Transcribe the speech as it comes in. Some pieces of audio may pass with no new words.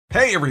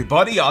Hey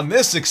everybody, on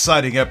this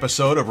exciting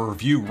episode of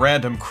Review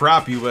Random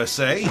Crap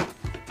USA,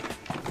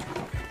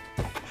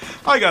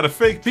 I got a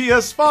fake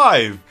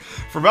PS5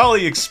 from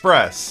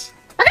AliExpress.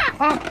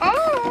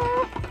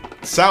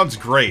 Sounds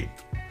great.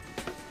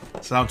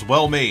 Sounds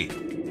well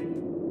made.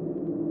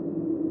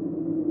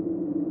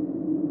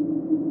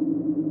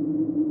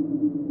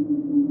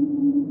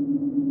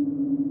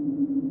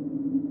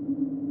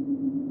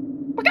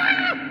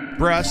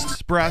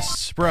 Breasts,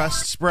 breasts,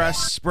 breasts,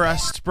 breasts,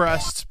 breasts,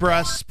 breasts,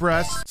 breasts,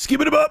 breasts. Skip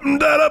it up and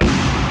that up.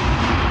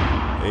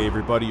 Hey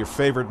everybody, your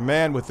favorite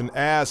man with an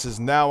ass is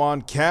now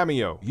on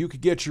Cameo. You could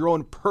get your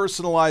own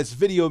personalized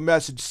video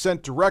message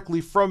sent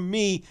directly from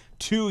me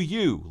to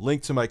you.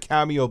 Link to my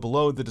Cameo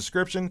below in the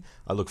description.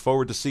 I look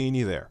forward to seeing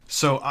you there.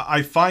 So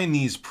I find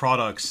these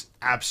products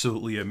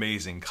absolutely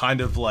amazing. Kind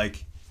of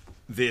like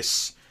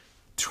this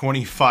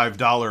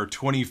 $25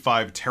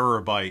 25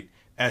 terabyte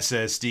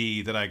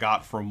SSD that I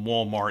got from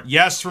Walmart.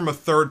 Yes, from a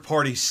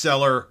third-party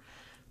seller,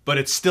 but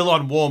it's still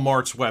on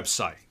Walmart's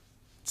website.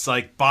 It's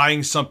like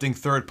buying something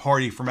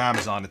third-party from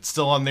Amazon. It's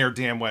still on their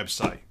damn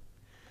website.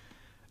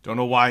 Don't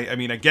know why. I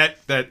mean, I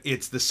get that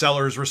it's the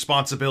seller's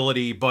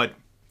responsibility, but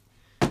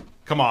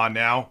come on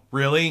now.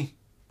 Really?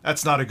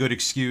 That's not a good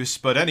excuse.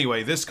 But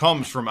anyway, this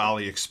comes from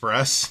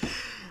AliExpress.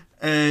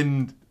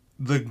 And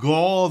the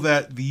gall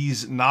that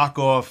these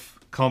knockoff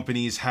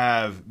companies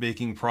have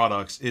making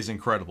products is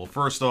incredible.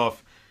 First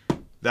off,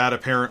 that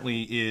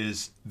apparently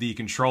is the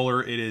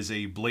controller. It is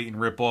a blatant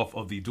ripoff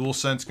of the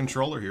DualSense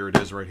controller. Here it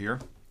is right here.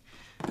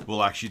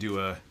 We'll actually do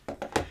a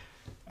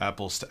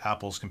apples to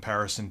apples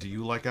comparison. Do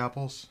you like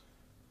apples?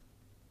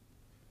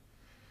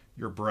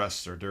 Your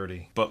breasts are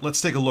dirty. But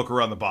let's take a look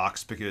around the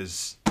box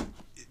because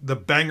the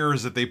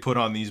bangers that they put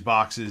on these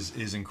boxes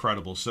is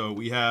incredible. So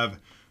we have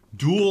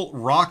dual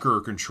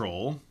rocker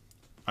control.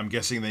 I'm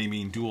guessing they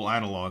mean dual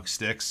analog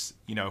sticks,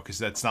 you know, because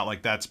that's not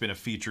like that's been a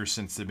feature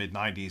since the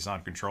mid-90s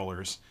on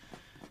controllers.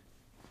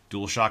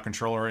 DualShock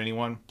controller,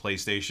 anyone?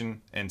 PlayStation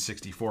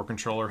N64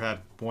 controller had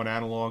one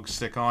analog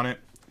stick on it.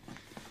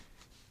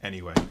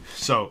 Anyway,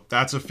 so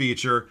that's a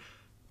feature.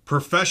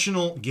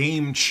 Professional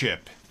game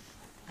chip.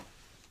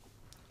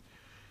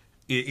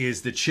 It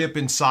is the chip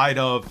inside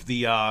of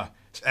the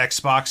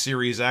Xbox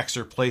Series X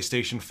or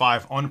PlayStation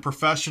 5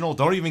 unprofessional.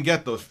 Don't even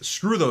get those.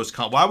 Screw those.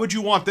 Why would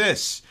you want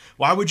this?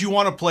 Why would you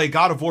want to play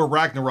God of War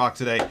Ragnarok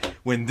today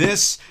when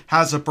this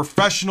has a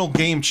professional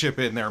game chip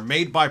in there,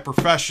 made by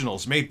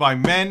professionals, made by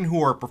men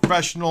who are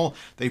professional?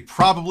 They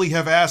probably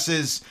have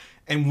asses,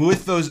 and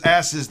with those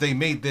asses, they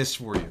made this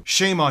for you.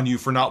 Shame on you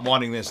for not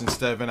wanting this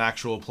instead of an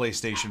actual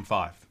PlayStation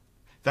 5.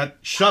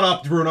 Shut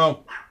up,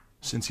 Bruno.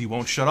 Since he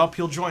won't shut up,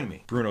 he'll join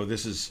me. Bruno,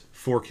 this is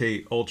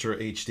 4K Ultra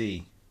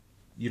HD.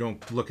 You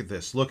don't look at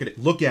this. Look at it.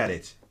 Look at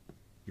it.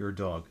 You're a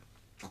dog.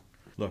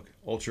 Look,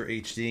 Ultra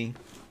HD.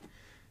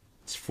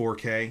 It's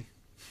 4K.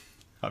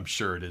 I'm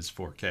sure it is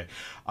 4K.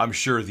 I'm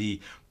sure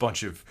the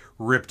bunch of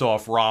ripped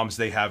off ROMs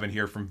they have in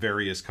here from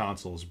various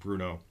consoles,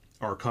 Bruno,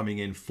 are coming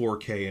in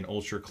 4K and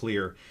ultra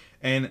clear.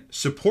 And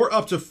support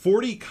up to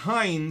 40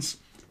 kinds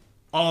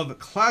of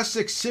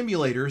classic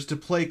simulators to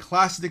play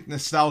classic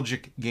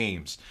nostalgic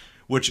games.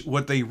 Which,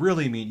 what they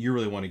really mean, you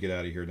really want to get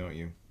out of here, don't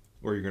you?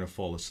 Or you're going to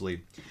fall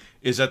asleep,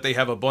 is that they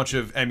have a bunch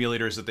of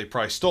emulators that they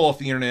probably stole off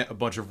the internet, a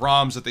bunch of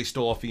ROMs that they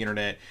stole off the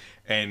internet,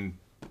 and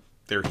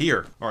they're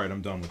here. All right,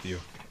 I'm done with you.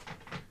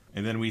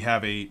 And then we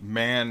have a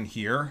man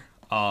here,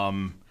 a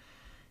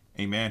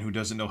man who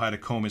doesn't know how to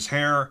comb his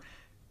hair,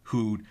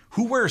 who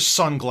wears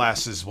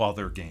sunglasses while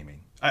they're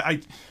gaming.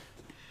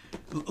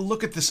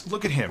 Look at this.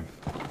 Look at him.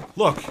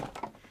 Look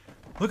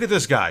at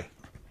this guy.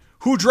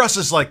 Who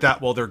dresses like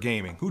that while they're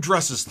gaming? Who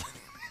dresses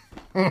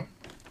like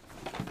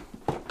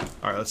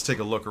All right, let's take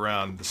a look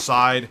around the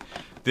side.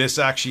 This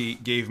actually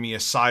gave me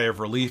a sigh of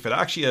relief. It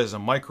actually has a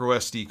micro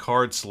SD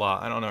card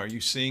slot. I don't know. Are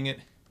you seeing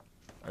it?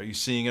 Are you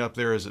seeing it up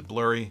there? Is it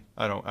blurry?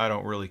 I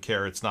don't really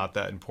care. It's not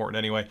that important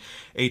anyway.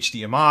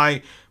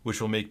 HDMI,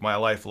 which will make my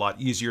life a lot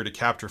easier to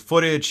capture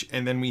footage.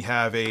 And then we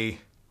have a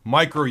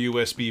micro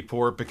USB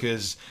port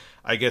because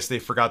I guess they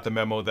forgot the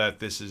memo that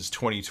this is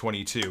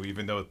 2022,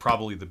 even though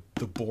probably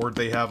the board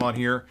they have on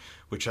here,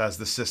 which has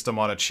the system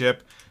on a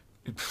chip,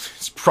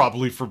 it's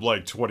probably from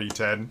like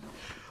 2010.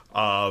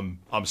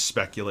 I'm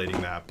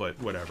speculating that, but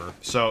whatever.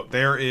 So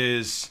there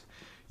is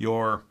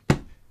your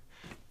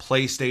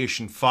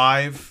PlayStation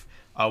 5.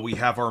 We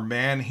have our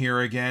man here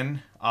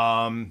again.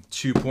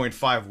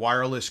 2.5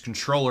 wireless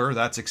controller.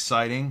 That's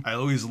exciting. I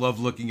always love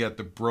looking at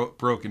the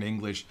broken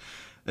English.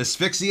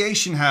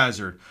 Asphyxiation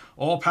hazard.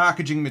 All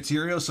packaging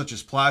materials such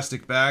as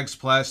plastic bags,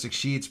 plastic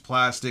sheets,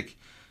 plastic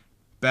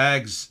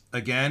bags,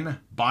 again,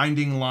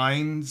 binding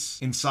lines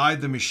inside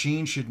the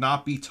machine should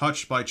not be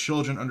touched by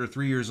children under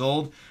 3 years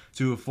old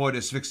to avoid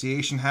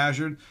asphyxiation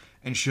hazard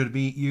and should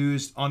be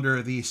used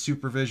under the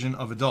supervision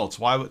of adults.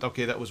 Why would,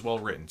 okay, that was well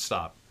written.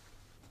 Stop.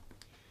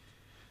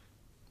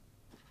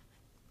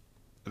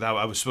 That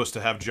I was supposed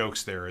to have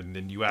jokes there, and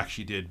then you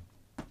actually did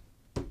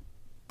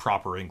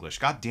proper English.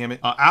 God damn it.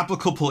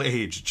 Applicable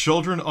age.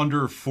 Children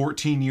under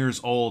 14 years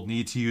old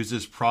need to use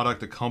this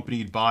product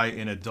accompanied by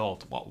an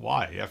adult. Well,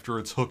 why? After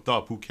it's hooked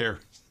up, who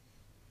cares?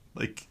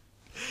 Like,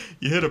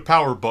 you hit a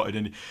power button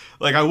and,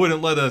 like, I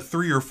wouldn't let a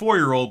 3 or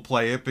 4-year-old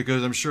play it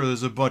because I'm sure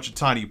there's a bunch of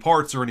tiny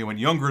parts or anyone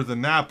younger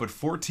than that, but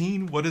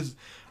 14? What is...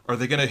 Are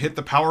they going to hit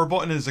the power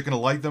button? Is it going to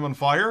light them on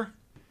fire?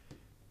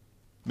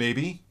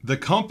 Maybe. The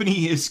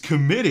company is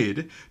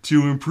committed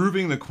to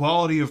improving the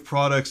quality of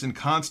products and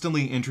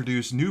constantly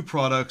introduce new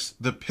products.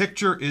 The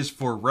picture is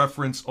for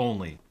reference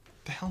only.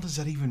 What the hell does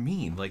that even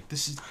mean? Like,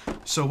 this is...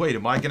 So wait,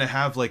 am I going to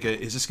have like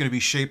a... Is this going to be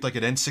shaped like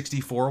an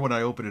N64 when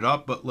I open it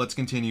up? But let's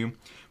continue.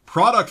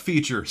 Product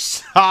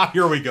features.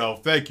 Here we go.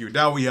 Thank you.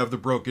 Now we have the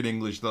broken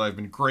English that I've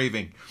been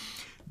craving.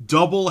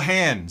 Double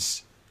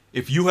hands.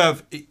 If you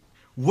have...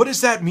 What does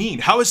that mean?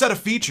 How is that a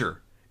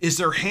feature? Is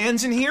there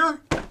hands in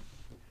here?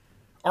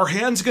 Are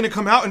hands going to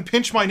come out and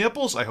pinch my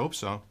nipples? I hope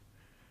so.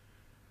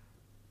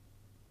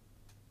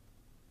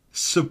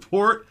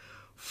 Support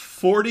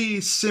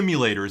 40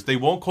 simulators. They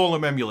won't call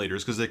them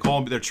emulators because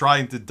they're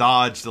trying to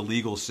dodge the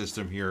legal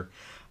system here.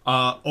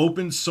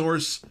 Open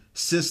source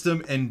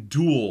system and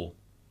dual.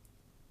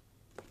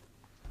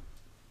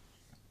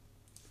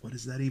 What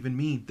does that even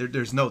mean?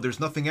 There's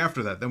nothing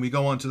after that. Then we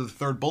go on to the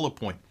third bullet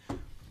point.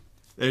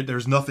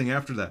 There's nothing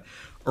after that.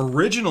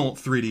 Original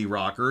 3D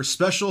rocker,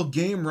 special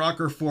game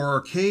rocker for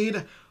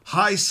arcade,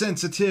 high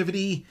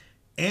sensitivity,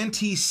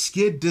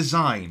 anti-skid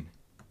design.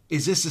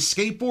 Is this a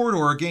skateboard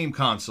or a game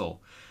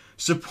console?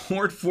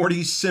 Support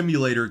 40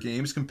 simulator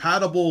games,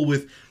 compatible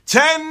with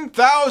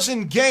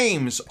 10,000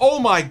 games. Oh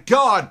my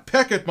god,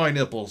 peck at my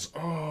nipples.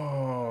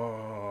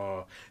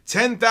 Oh,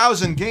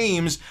 10,000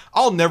 games.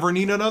 I'll never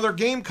need another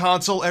game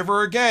console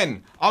ever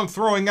again. I'm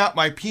throwing out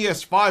my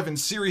PS5 and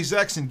Series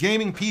X and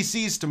gaming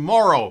PCs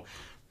tomorrow.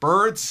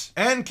 Birds,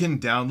 and can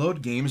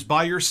download games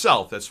by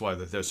yourself. That's why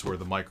that's where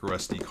the micro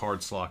SD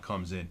card slot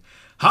comes in.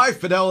 High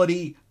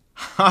fidelity,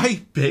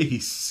 high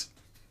bass.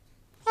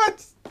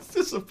 What? Is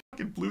this a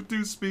fucking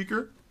Bluetooth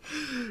speaker?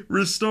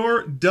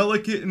 Restore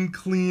delicate and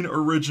clean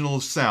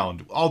original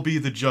sound. I'll be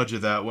the judge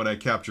of that when I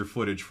capture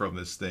footage from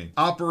this thing.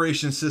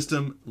 Operation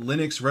system,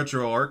 Linux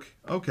RetroArch.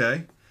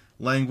 Okay.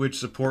 Language,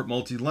 support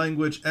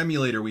multi-language.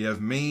 Emulator, we have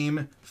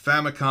MAME,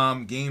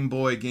 Famicom, Game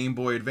Boy, Game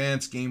Boy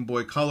Advance, Game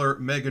Boy Color,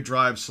 Mega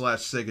Drive /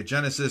 Sega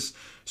Genesis,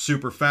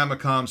 Super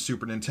Famicom,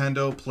 Super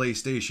Nintendo,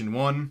 PlayStation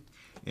 1.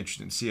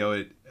 Interesting to see how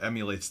it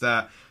emulates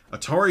that.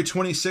 Atari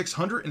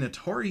 2600 and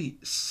Atari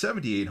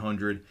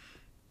 7800.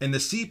 And the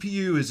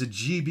CPU is a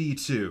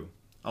GB2.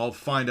 I'll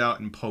find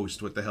out in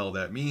post what the hell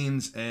that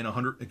means. And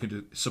 100 it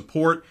can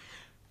support.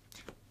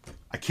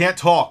 I can't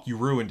talk. You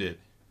ruined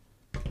it.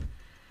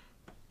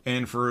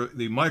 And for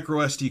the micro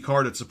SD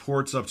card, it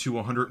supports up to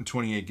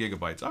 128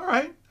 gigabytes. All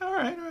right.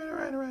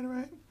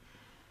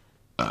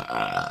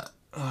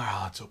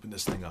 Let's open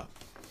this thing up.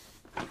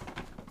 Can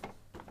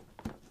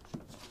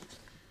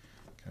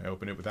I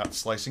open it without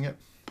slicing it?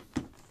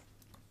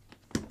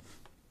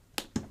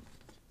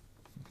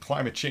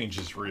 Climate change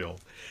is real.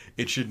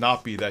 It should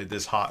not be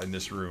this hot in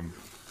this room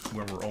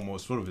when we're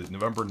almost, what is it,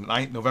 November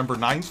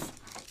 9th?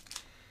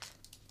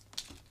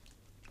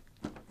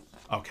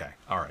 Okay,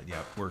 all right,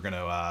 yeah, we're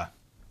gonna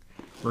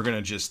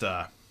just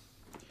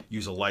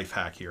use a life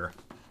hack here.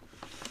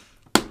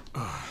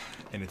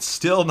 And it's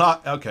still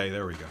not, okay,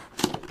 there we go.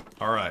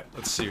 All right,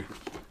 let's see.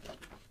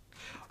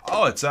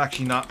 Oh, it's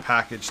actually not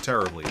packaged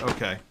terribly.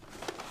 Okay.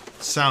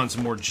 Sounds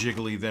more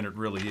jiggly than it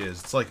really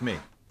is. It's like me.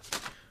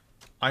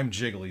 I'm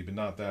jiggly, but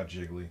not that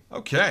jiggly.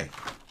 Okay.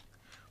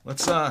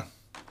 Let's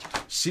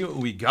see what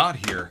we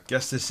got here.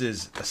 Guess this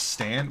is a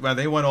stand. Well,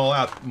 they went all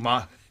out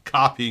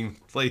copying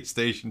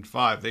PlayStation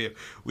 5.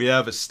 We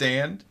have a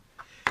stand.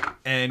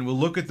 And we'll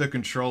look at the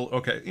control.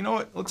 Okay, you know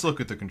what? Let's look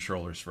at the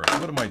controllers first.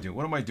 What am I doing?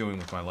 What am I doing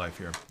with my life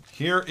here?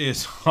 Here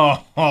is...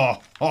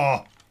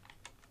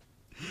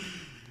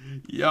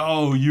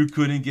 Yo, you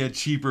couldn't get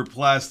cheaper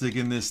plastic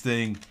in this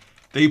thing.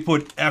 They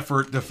put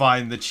effort to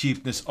find the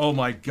cheapness. Oh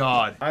my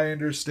god. I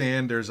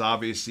understand there's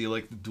obviously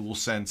like the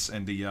DualSense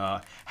and the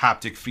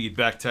haptic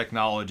feedback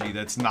technology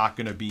that's not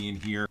going to be in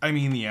here. I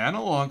mean, the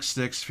analog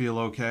sticks feel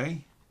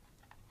okay.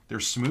 They're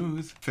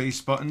smooth.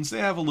 Face buttons, they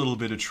have a little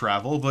bit of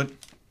travel, but...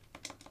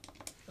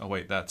 Oh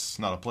wait, that's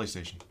not a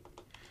PlayStation.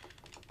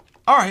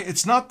 Alright,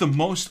 it's not the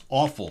most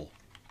awful,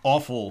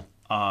 ooh,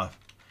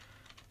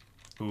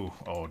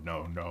 oh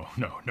no.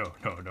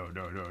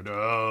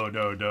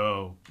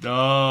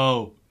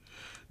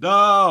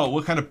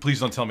 What kind of, please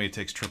don't tell me it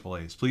takes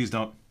AAAs. Please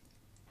don't.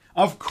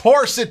 Of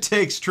course it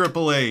takes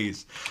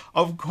AAAs.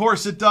 Of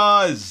course it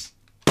does.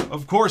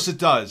 Of course it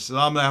does. So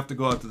I'm gonna have to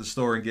go out to the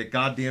store and get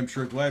goddamn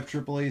sure. Do I have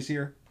AAAs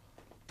here?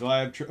 Do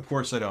I have, of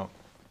course I don't.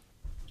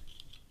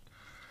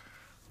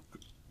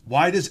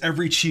 Why does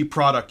every cheap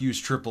product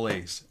use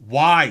AAAs?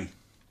 Why?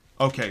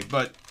 Okay,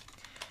 but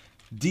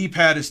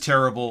D-pad is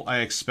terrible. I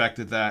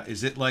expected that.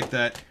 Is it like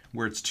that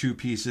where it's two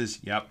pieces?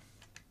 Yep.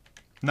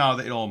 No,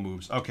 it all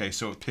moves. Okay,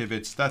 so it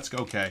pivots. That's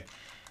okay.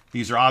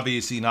 These are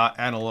obviously not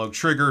analog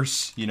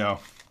triggers. You know,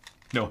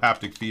 no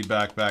haptic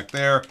feedback back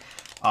there.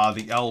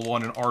 The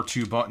L1 and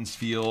R2 buttons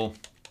feel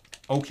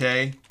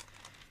okay.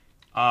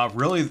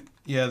 Really,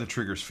 yeah, the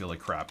triggers feel like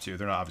crap too.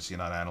 They're obviously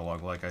not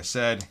analog, like I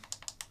said.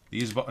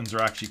 These buttons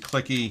are actually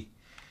clicky.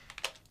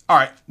 All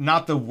right,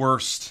 not the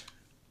worst.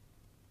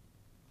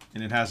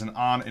 And it has an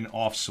on and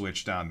off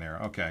switch down there.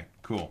 Okay,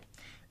 cool.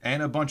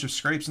 And a bunch of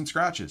scrapes and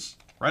scratches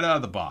right out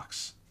of the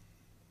box.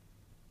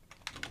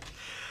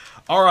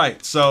 All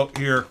right, so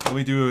here, let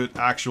me do an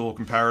actual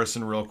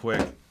comparison real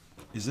quick.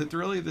 Is it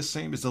really the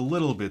same? It's a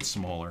little bit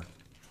smaller.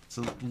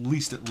 So at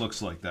least it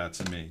looks like that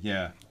to me.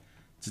 Yeah,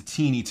 it's a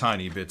teeny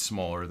tiny bit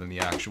smaller than the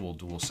actual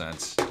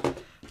DualSense,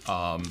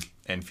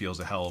 and feels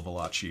a hell of a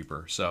lot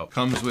cheaper. So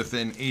comes with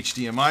an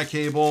HDMI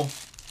cable.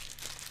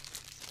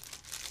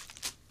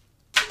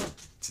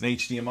 It's an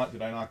HDMI.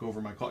 Did I knock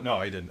over my coffee? No,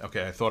 I didn't.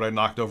 Okay, I thought I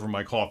knocked over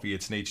my coffee.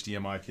 It's an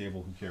HDMI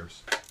cable. Who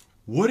cares?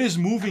 What is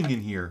moving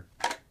in here?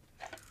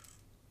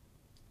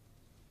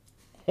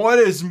 What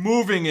is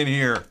moving in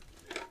here?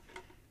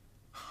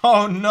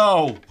 Oh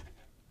no!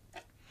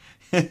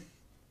 Is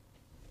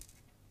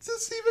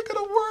this even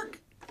gonna work?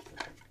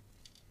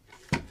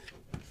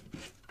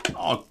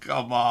 Oh,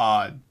 come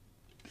on.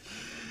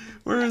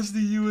 Where is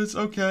the US?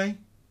 Okay.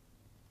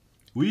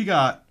 We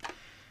got...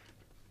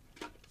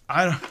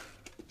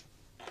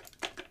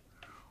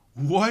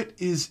 What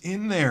is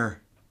in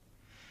there?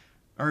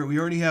 Alright, we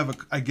already have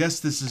I guess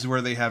this is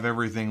where they have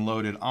everything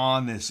loaded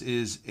on. This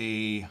is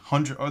a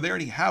 100... Oh, they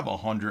already have a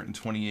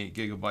 128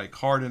 gigabyte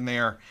card in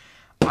there.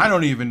 I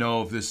don't even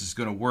know if this is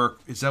gonna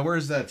work.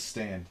 Where's that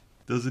stand?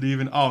 Does it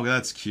even... Oh,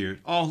 that's cute.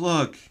 Oh,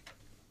 look.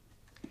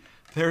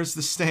 There's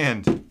the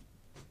stand.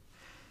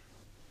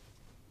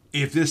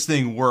 If this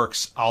thing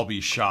works, I'll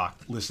be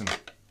shocked. Listen.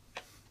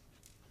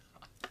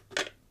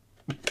 Do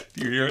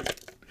you hear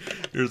it?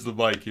 Here's the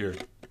mic here.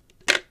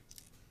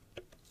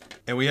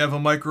 And we have a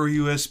micro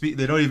USB.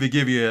 They don't even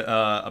give you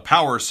a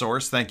power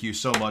source. Thank you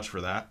so much for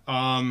that.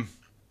 All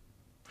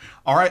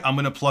right, I'm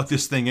going to plug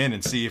this thing in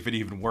and see if it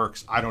even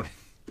works. I don't...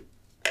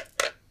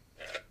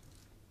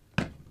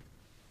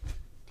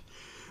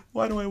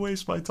 Why do I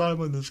waste my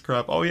time on this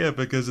crap? Oh yeah,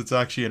 because it's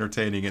actually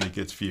entertaining and it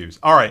gets views.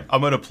 All right, I'm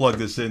going to plug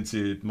this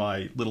into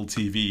my little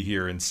TV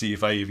here and see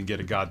if I even get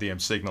a goddamn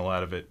signal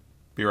out of it.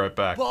 Be right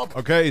back.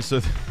 Okay,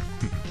 so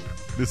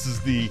this is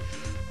the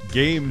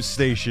Game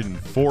Station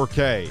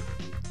 4K.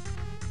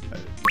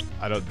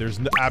 There's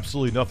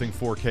absolutely nothing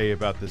 4K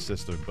about this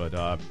system, but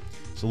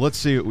so let's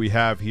see what we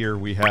have here.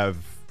 We have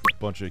a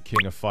bunch of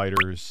King of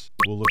Fighters.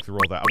 We'll look through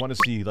all that. I want to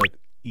see like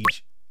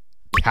each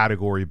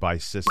category by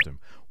system.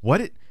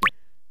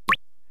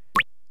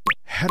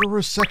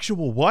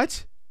 Heterosexual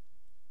what?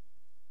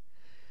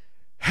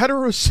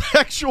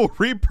 Heterosexual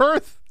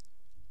rebirth?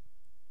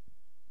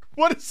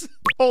 What is...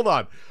 Hold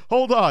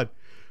on.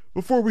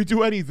 Before we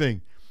do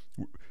anything.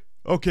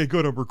 Okay,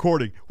 good, I'm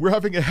recording. We're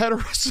having a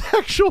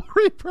heterosexual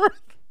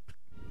rebirth?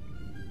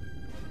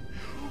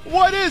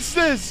 What is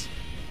this?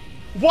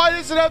 Why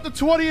does it have the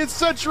 20th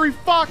Century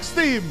Fox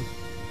theme?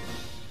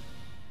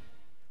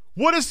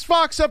 What does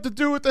Fox have to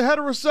do with the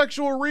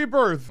heterosexual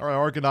rebirth? Alright,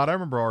 Argonaut, I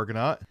remember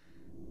Argonaut.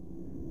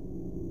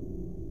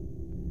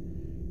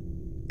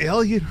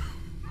 Alien...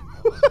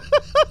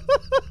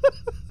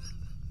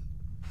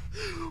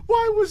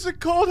 Why was it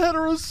called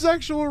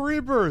heterosexual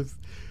rebirth?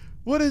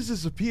 What is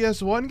this, a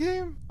PS1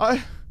 game?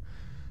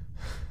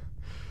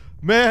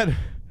 Man,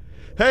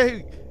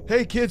 hey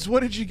kids,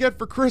 what did you get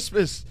for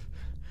Christmas?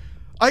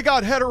 I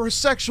got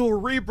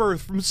heterosexual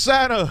rebirth from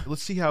Santa.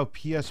 Let's see how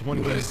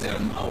PS1 games...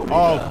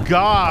 Oh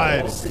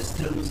God!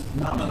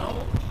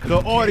 The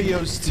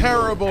audio's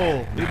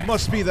terrible. It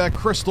must be that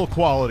crystal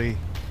quality.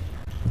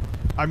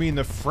 I mean,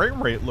 the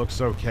frame rate looks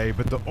okay,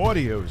 but the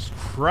audio's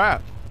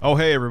crap. Oh,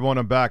 hey everyone,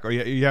 I'm back. Oh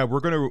yeah, we're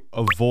gonna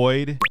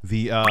avoid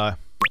the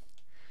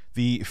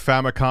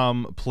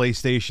Famicom,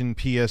 PlayStation,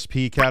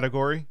 PSP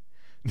category.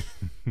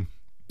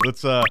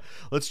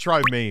 Let's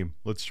try MAME.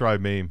 Let's try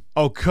MAME.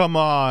 Oh, come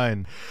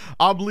on.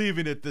 I'm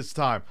leaving it this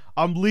time.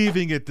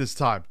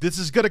 This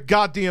is gonna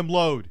goddamn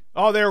load.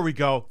 Oh, there we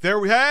go.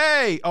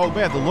 Hey! Oh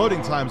man, the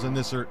loading times on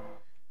this are...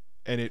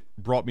 And it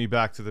brought me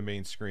back to the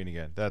main screen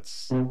again.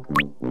 That's...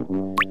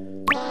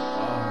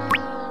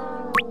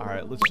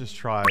 Alright, let's just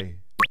try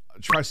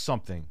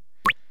something.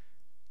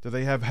 Do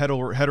they have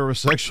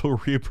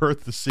heterosexual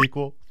rebirth, the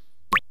sequel?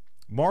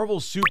 Marvel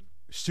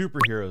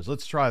Superheroes.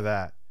 Let's try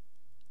that.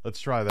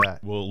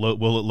 Will it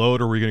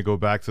load, or are we going to go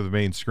back to the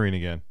main screen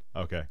again?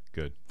 Okay,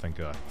 good. Thank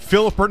God.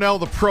 Philip Burnell,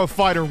 the pro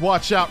fighter.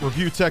 Watch out.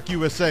 Review Tech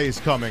USA is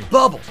coming.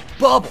 Bubble.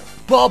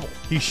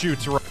 He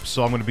shoots ropes,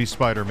 so I'm going to be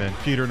Spider-Man.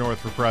 Peter North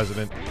for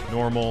president.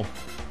 Normal.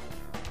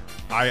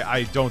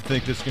 I don't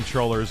think this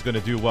controller is going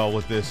to do well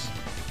with this.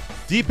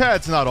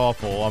 D-pad's not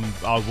awful.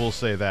 I will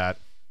say that.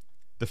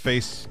 The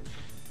face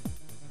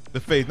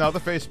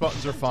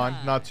buttons are fine.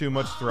 Not too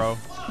much throw.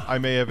 I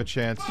may have a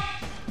chance.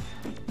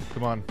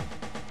 Come on.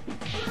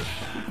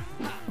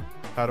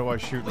 How do I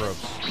shoot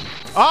ropes?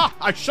 Ah!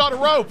 I shot a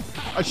rope!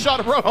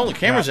 Oh, the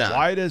camera's out.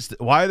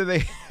 Why do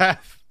they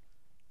have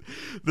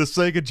the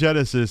Sega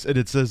Genesis and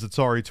it says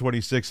Atari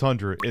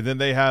 2600, and then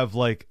they have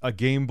like a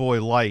Game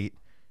Boy Light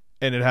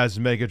and it has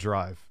Mega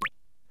Drive.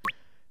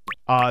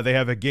 They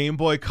have a Game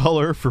Boy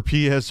Color for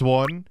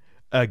PS1,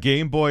 a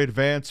Game Boy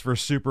Advance for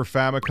Super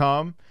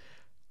Famicom,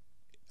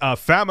 a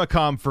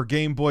Famicom for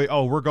Game Boy...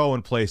 Oh, we're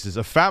going places.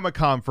 A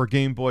Famicom for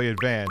Game Boy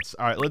Advance.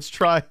 All right, let's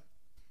try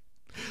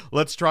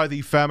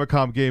the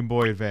Famicom Game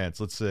Boy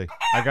Advance. Let's see.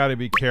 I gotta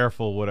be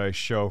careful what I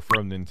show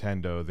from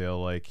Nintendo.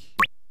 They'll, like,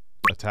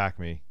 attack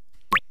me.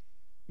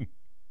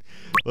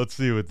 Let's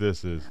see what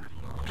this is.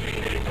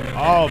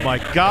 Oh my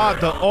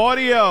god, the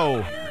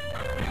audio!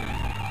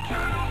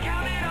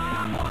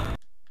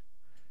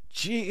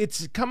 Gee,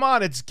 come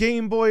on, it's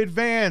Game Boy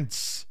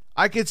Advance.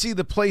 I could see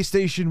the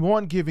PlayStation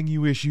 1 giving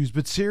you issues,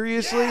 but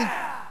seriously?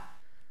 Yeah!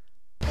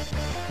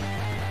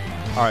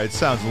 Alright, it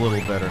sounds a little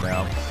better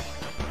now.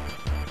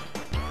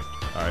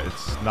 Alright,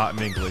 it's not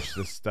in English.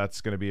 That's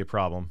gonna be a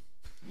problem.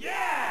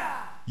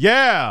 Yeah!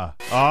 Yeah!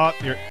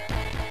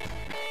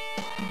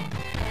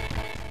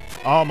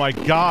 Oh my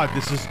god,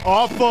 this is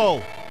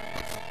awful!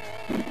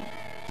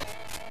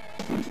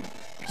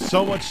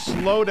 So much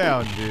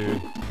slowdown,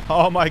 dude.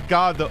 Oh my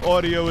god, the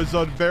audio is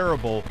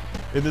unbearable.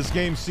 And this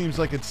game seems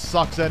like it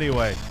sucks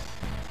anyway.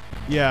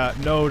 Yeah,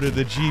 no to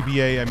the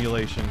GBA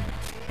emulation.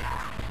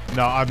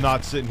 No, I'm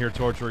not sitting here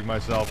torturing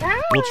myself.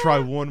 We'll try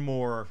one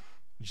more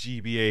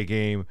GBA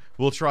game.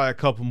 We'll try a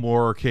couple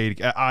more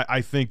arcade.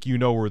 I think you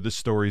know where this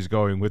story's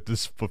going with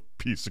this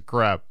piece of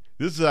crap.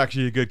 This is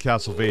actually a good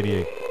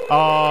Castlevania. Oh,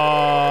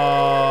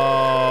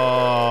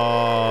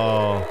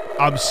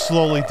 I'm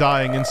slowly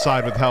dying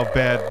inside with how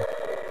bad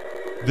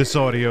this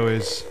audio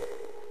is.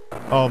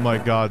 Oh my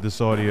god,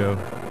 this audio.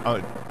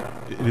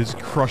 It is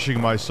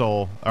crushing my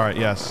soul. Alright,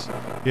 yes.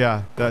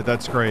 Yeah,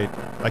 that's great.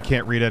 I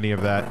can't read any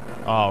of that.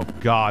 Oh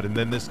god, and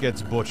then this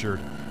gets butchered.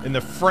 In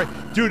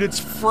the dude, it's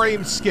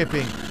frame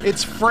skipping.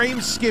 It's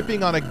frame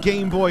skipping on a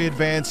Game Boy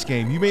Advance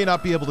game. You may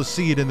not be able to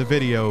see it in the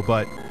video,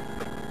 but...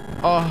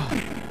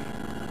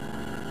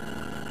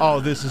 Oh,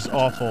 this is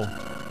awful.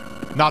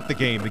 Not the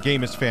game. The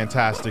game is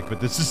fantastic, but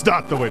this is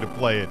not the way to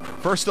play it.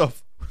 First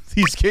off,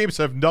 these games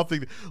have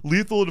nothing...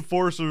 Lethal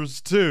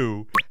Enforcers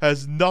 2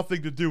 has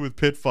nothing to do with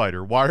Pit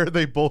Fighter. Why are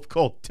they both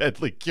called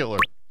Deadly Killer?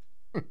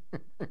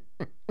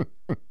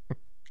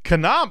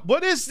 Konami?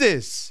 What is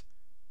this?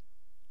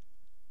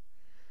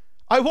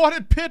 I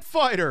wanted Pit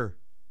Fighter.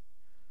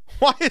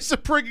 Why is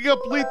it bringing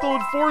up Lethal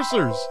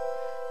Enforcers?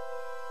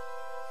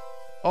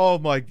 Oh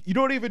my... You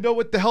don't even know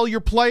what the hell you're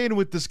playing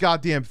with this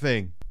goddamn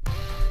thing.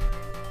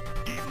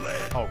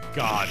 Oh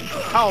god.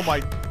 How am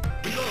I...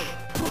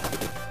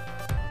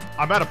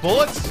 I'm out of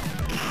bullets?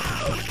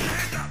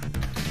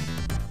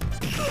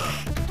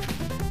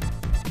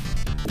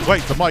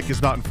 Wait, the mic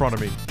is not in front of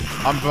me.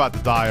 I'm about to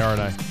die, aren't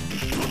I?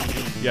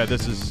 Yeah,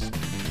 this is...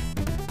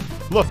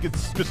 Look,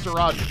 it's Mr.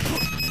 Rogers.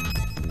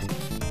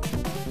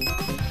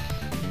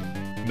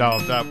 No,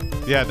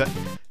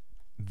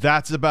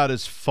 that's about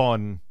as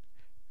fun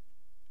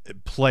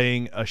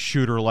playing a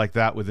shooter like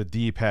that with a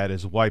D-pad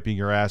as wiping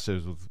your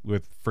asses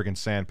with friggin'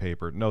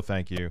 sandpaper. No,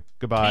 thank you.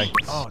 Goodbye.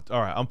 Oh,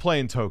 alright, I'm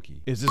playing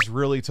Toki. Is this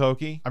really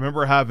Toki? I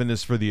remember having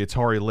this for the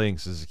Atari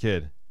Lynx as a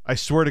kid. I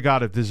swear to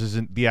God, if this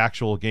isn't the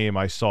actual game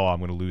I saw,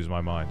 I'm gonna lose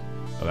my mind.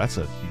 Oh, that's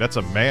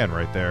a man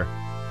right there.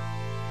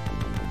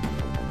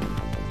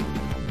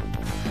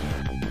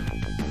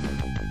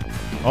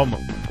 Oh my...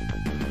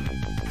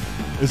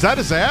 Is that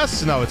his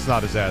ass? No, it's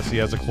not his ass. He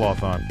has a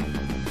cloth on.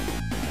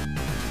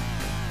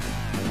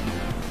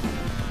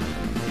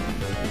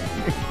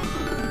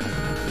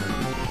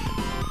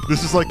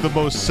 This is like the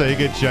most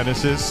Sega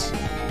Genesis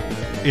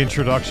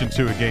introduction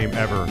to a game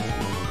ever.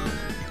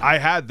 I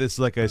had this,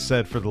 like I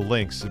said, for the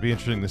Lynx. It'd be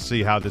interesting to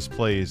see how this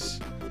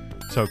plays.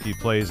 Toki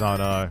plays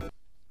on,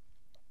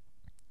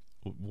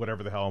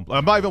 whatever the hell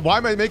I'm not even... Why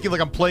am I making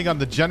like I'm playing on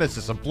the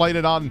Genesis? I'm playing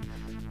it on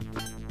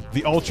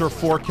the Ultra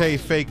 4K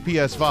fake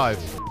PS5.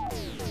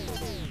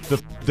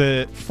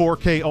 The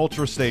 4K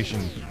Ultra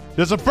Station.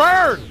 There's a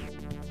bird!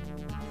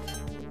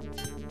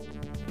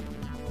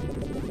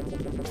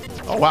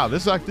 Oh wow,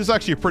 this is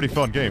actually a pretty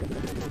fun game.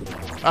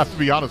 I have to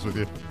be honest with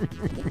you.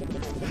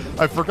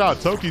 I forgot,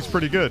 Toki's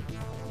pretty good.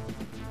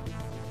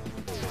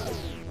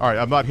 Alright,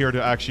 I'm not here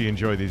to actually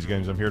enjoy these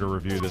games. I'm here to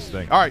review this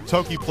thing. Alright,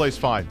 Toki plays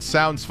fine.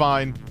 Sounds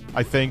fine,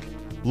 I think.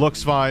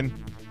 Looks fine.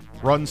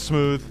 Runs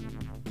smooth.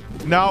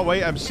 No,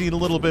 wait, I'm seeing a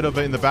little bit of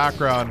it in the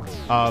background.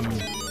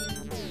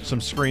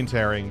 Some screen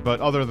tearing,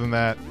 but other than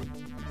that,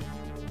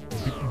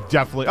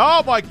 definitely...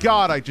 Oh my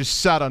god, I just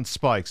sat on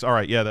spikes.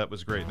 Alright, yeah, that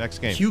was great. Next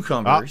game.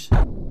 Cucumbers.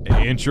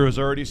 Intro's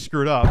already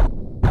screwed up.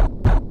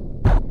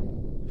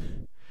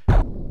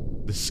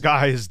 The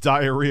sky is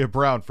diarrhea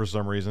brown for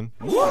some reason.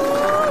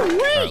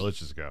 Alright, let's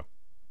just go.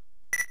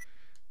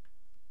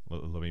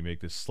 Let me make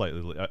this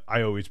slightly...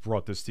 I always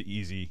brought this to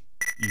easy,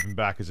 even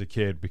back as a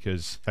kid,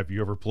 because have you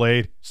ever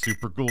played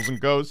Super Ghouls and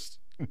Ghosts?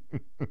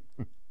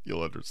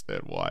 You'll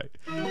understand why.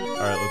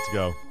 Alright, let's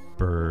go.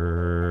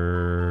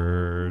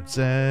 Birds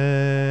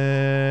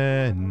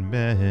and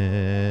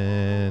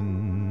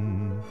men.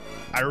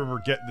 I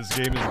remember getting this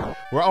game.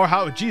 Oh,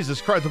 how...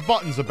 Jesus Christ, the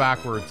buttons are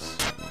backwards.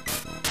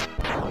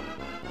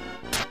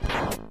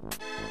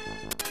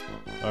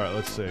 Alright,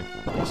 let's see.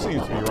 This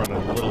seems to be running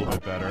a little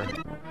bit better.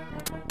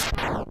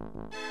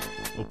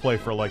 We'll play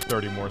for like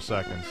 30 more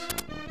seconds.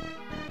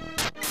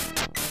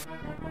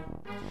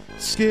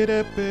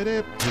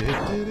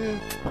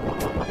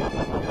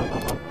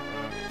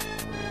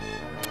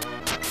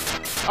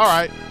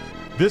 Alright.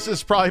 This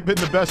has probably been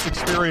the best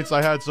experience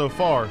I had so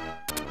far.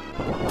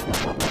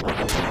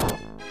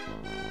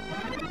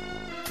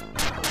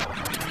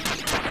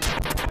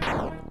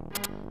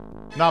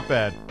 Not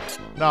bad.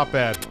 Not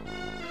bad.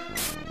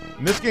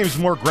 And this game's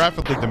more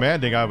graphically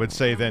demanding, I would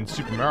say, than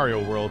Super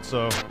Mario World,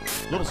 so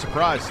a little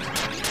surprised.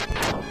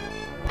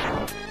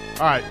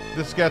 Alright,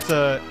 this gets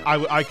a...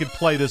 I could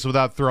play this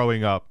without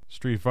throwing up.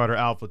 Street Fighter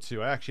Alpha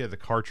 2. I actually had the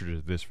cartridge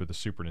of this for the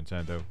Super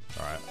Nintendo.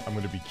 Alright, I'm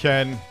gonna be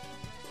Ken.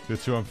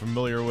 That's who I'm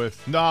familiar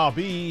with. Nah,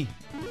 B!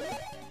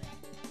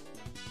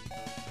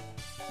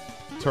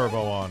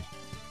 Turbo on.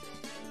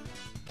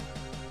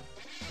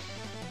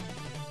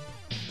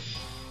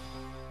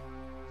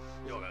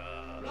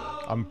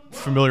 I'm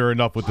familiar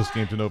enough with this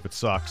game to know if it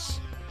sucks.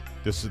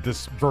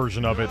 This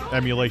version of it,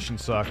 emulation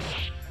sucks.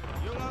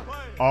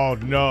 Oh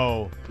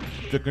no,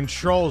 the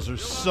controls are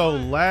so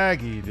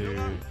laggy,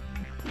 dude.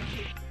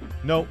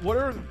 No,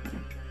 where's?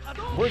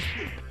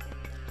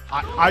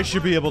 I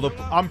should be able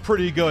to. I'm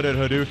pretty good at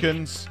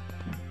Hadoukens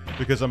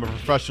because I'm a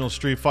professional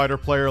Street Fighter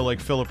player like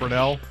Philip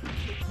Burnell.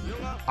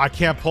 I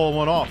can't pull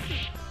one off.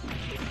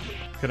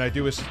 Can I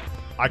do a?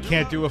 I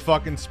can't do a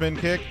fucking spin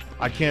kick.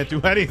 I can't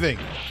do anything.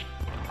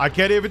 I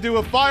can't even do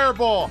a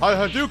fireball.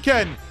 A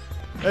Hadouken.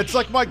 It's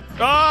like my...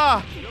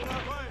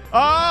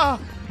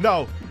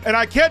 No. And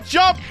I can't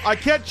jump. I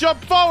can't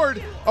jump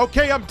forward.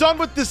 Okay, I'm done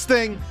with this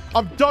thing.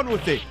 I'm done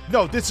with it.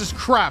 No, this is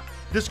crap.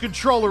 This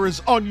controller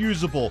is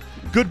unusable.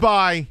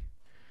 Goodbye.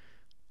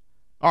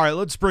 All right,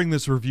 let's bring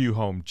this review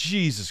home.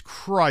 Jesus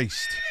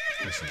Christ.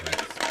 Listen to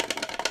it.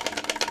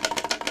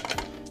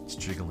 It's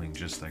jiggling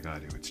just like I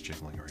do. It's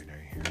jiggling right now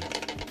here.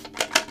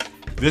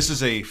 This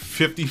is a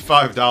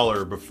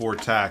 $55 before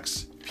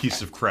tax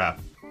piece of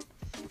crap.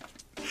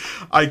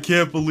 I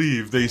can't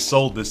believe they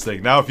sold this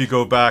thing. Now if you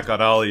go back on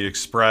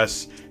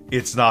AliExpress,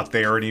 it's not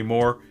there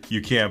anymore.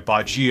 You can't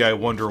buy. Gee, I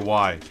wonder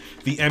why.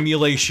 The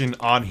emulation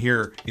on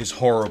here is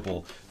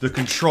horrible. The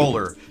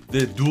controller,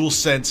 the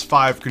DualSense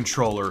 5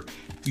 controller,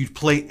 you'd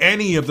play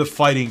any of the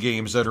fighting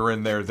games that are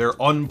in there, they're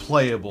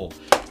unplayable.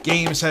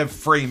 Games have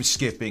frame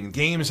skipping.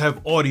 Games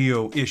have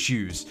audio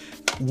issues.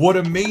 What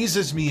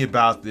amazes me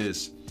about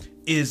this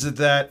is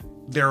that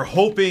they're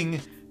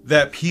hoping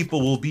that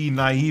people will be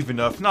naive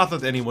enough, not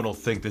that anyone will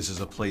think this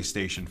is a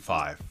PlayStation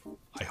 5,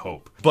 I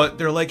hope. But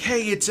they're like,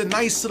 hey, it's a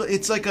nice little,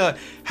 it's like a,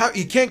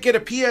 you can't get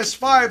a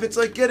PS5, it's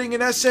like getting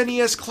an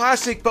SNES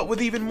Classic, but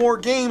with even more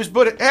games,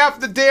 but half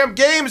the damn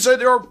games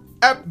are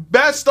at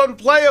best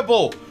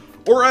unplayable,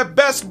 or at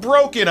best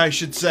broken, I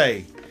should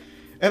say.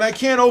 And I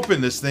can't open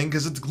this thing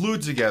because it's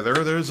glued together.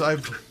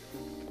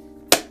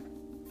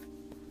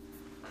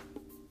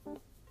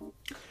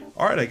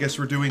 Alright, I guess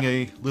we're doing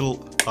a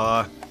little,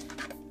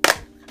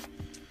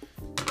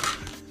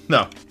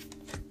 no.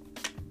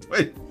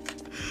 Wait.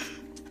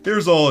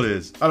 Here's all it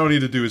is. I don't need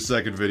to do a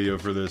second video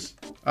for this.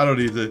 I don't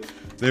need to.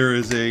 There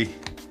is a...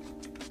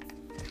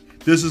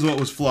 This is what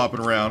was flopping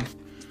around.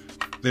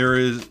 There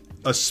is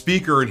a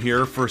speaker in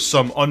here for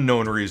some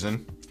unknown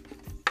reason.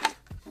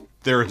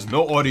 There is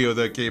no audio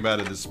that came out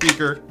of the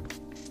speaker.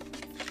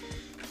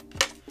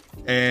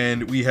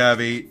 And we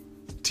have a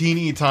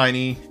teeny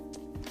tiny...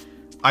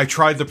 I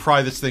tried to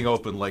pry this thing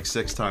open like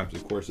 6 times.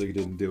 Of course, I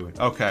didn't do it.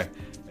 Okay.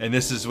 And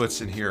this is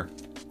what's in here.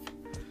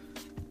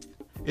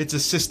 It's a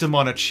system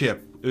on a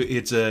chip.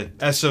 It's a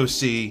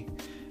SoC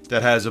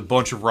that has a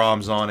bunch of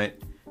ROMs on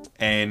it,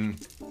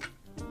 and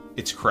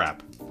it's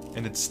crap.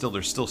 And it's still,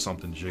 there's still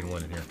something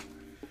jiggling in here.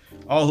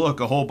 Oh look,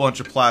 a whole bunch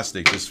of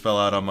plastic just fell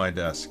out on my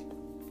desk.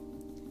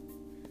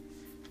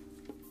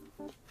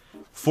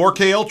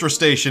 4K Ultra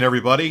Station,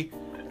 everybody.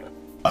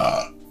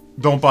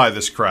 Don't buy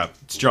this crap.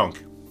 It's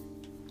junk.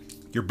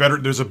 You're better.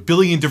 There's a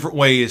billion different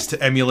ways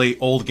to emulate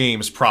old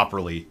games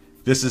properly.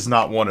 This is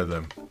not one of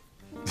them.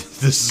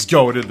 This is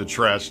going in the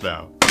trash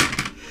now.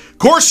 Of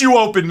course you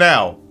open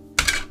now!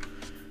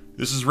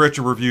 This is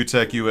Richard Review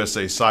Tech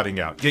USA signing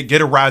out.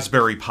 Get a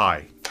Raspberry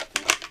Pi.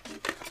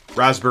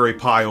 Raspberry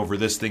Pi over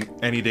this thing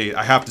any day.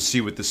 I have to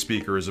see what the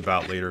speaker is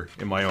about later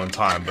in my own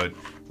time, but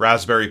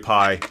Raspberry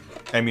Pi,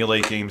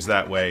 emulate games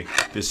that way.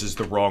 This is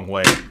the wrong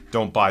way.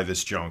 Don't buy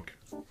this junk.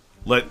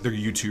 Let the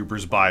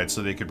YouTubers buy it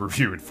so they could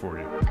review it for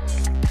you.